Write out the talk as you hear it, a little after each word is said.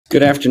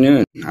Good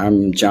afternoon.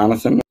 I'm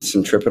Jonathan with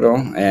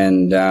Centripetal,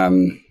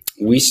 and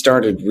we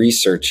started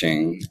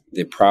researching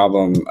the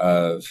problem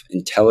of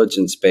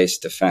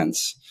intelligence-based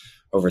defense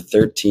over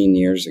 13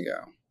 years ago.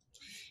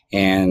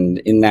 And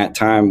in that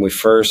time, we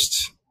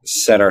first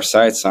set our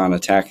sights on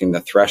attacking the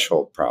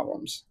threshold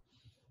problems.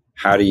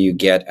 How do you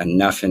get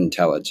enough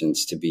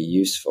intelligence to be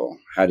useful?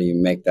 How do you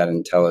make that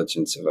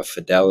intelligence of a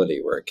fidelity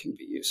where it can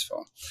be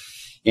useful?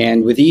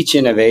 And with each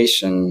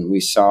innovation, we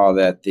saw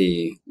that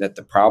the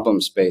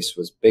problem space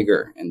was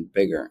bigger and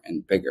bigger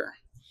and bigger.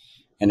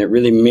 And it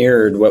really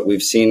mirrored what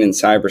we've seen in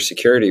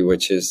cybersecurity,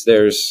 which is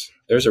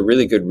there's a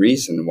really good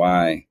reason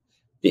why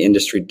the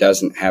industry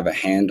doesn't have a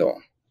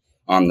handle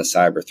on the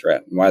cyber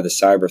threat, and why the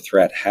cyber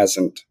threat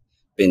hasn't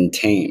been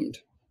tamed.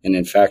 And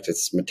in fact,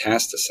 it's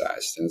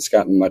metastasized and it's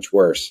gotten much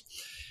worse.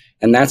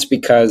 And that's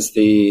because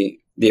the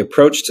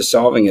approach to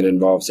solving it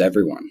involves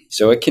everyone.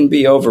 So it can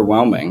be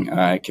overwhelming,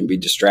 it can be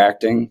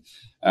distracting,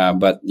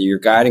 but your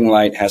guiding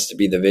light has to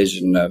be the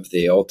vision of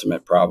the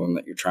ultimate problem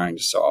that you're trying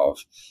to solve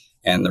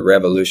and the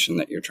revolution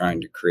that you're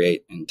trying to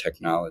create in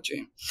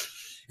technology.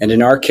 And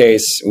in our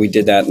case, we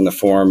did that in the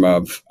form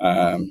of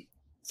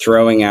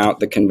throwing out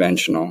the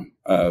conventional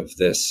of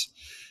this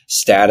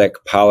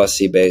static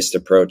policy-based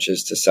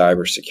approaches to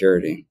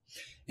cybersecurity,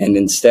 and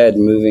instead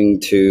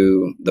moving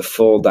to the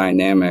full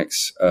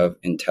dynamics of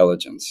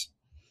intelligence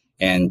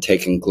and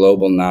taking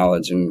global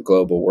knowledge and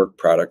global work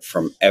product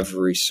from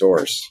every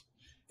source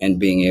and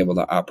being able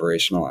to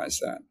operationalize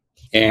that.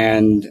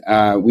 And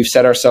we've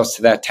set ourselves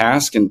to that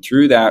task, and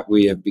through that,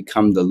 we have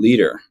become the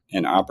leader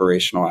in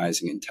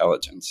operationalizing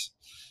intelligence.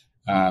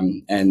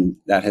 And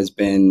that has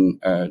been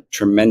a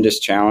tremendous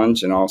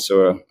challenge and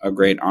also a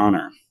great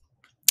honor.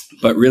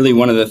 But really,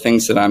 one of the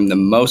things that I'm the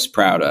most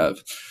proud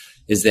of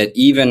is that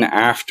even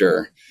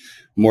after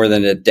more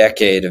than a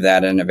decade of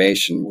that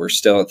innovation, we're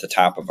still at the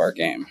top of our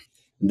game.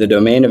 The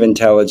domain of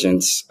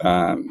intelligence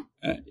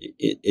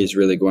is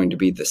really going to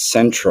be the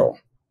central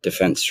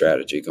defense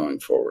strategy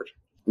going forward.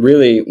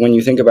 Really, when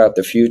you think about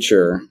the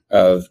future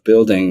of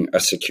building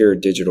a secure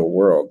digital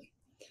world,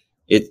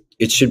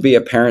 it should be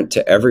apparent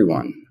to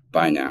everyone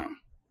by now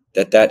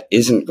that that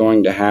isn't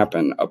going to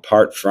happen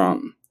apart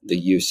from the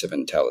use of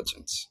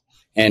intelligence.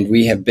 And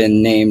we have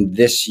been named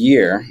this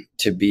year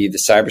to be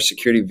the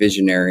Cybersecurity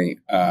Visionary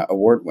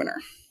Award winner.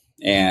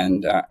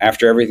 And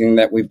after everything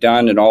that we've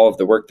done and all of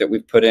the work that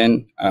we've put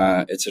in,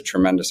 it's a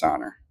tremendous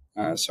honor.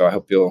 So I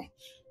hope you'll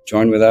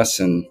join with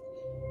us in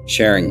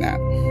sharing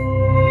that.